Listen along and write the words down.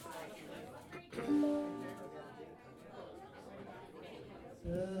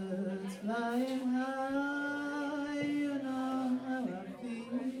Birds flying high, you know how I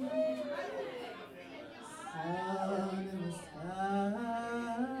feel. Sun in the sky,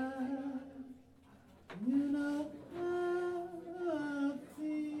 you know how I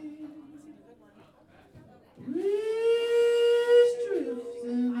feel. Breeze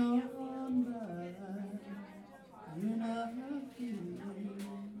drifting on by, you know how I feel.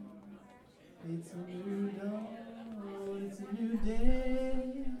 It's a new dawn, it's a new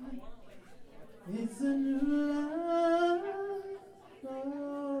day, it's a new life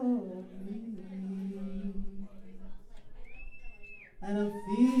for me, and I'm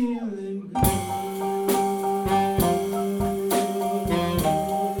feeling good.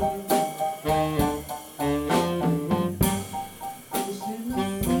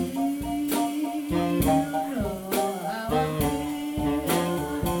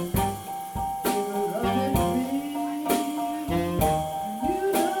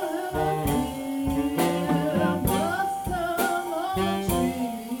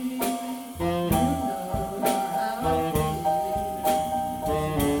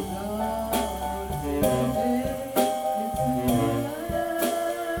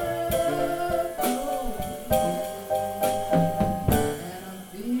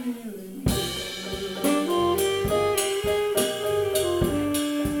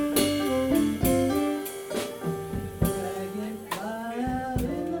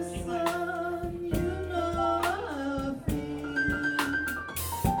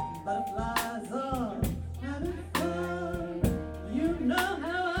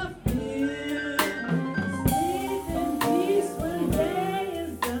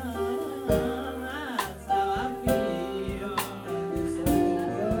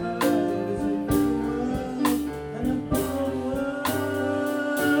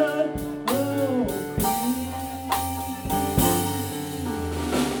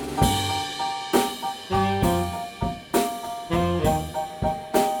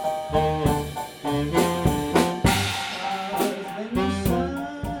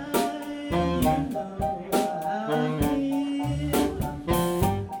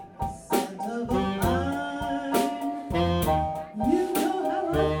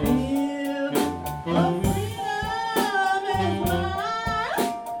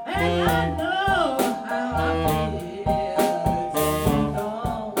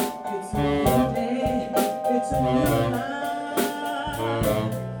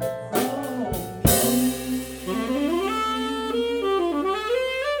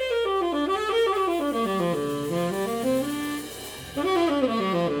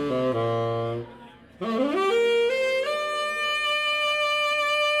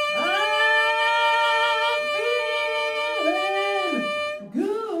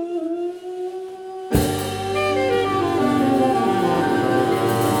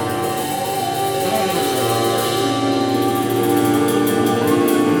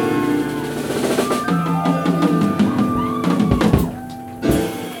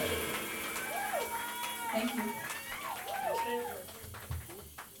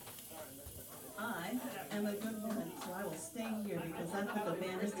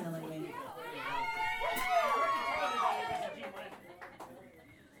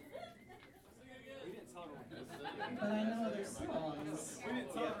 But I know other songs. We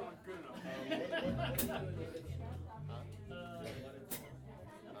didn't tell everyone good enough.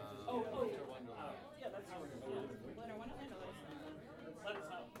 Yeah, that's how we're going to do it. Let us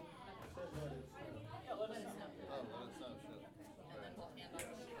know. Yeah, let us know. Oh, let us know, shit. And then we'll hand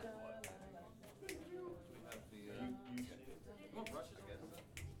off the sheet. We have the, You want brushes? I guess.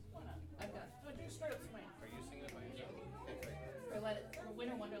 Why not? I've got. No, do straight up swing. Are you singing it by yourself? Okay, great. For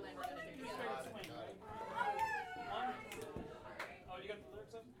Winter Wonderland, we're gonna do Straight up together. swing. Got it. One. Oh, you got the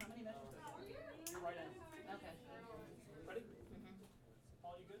lyrics up? How many measures?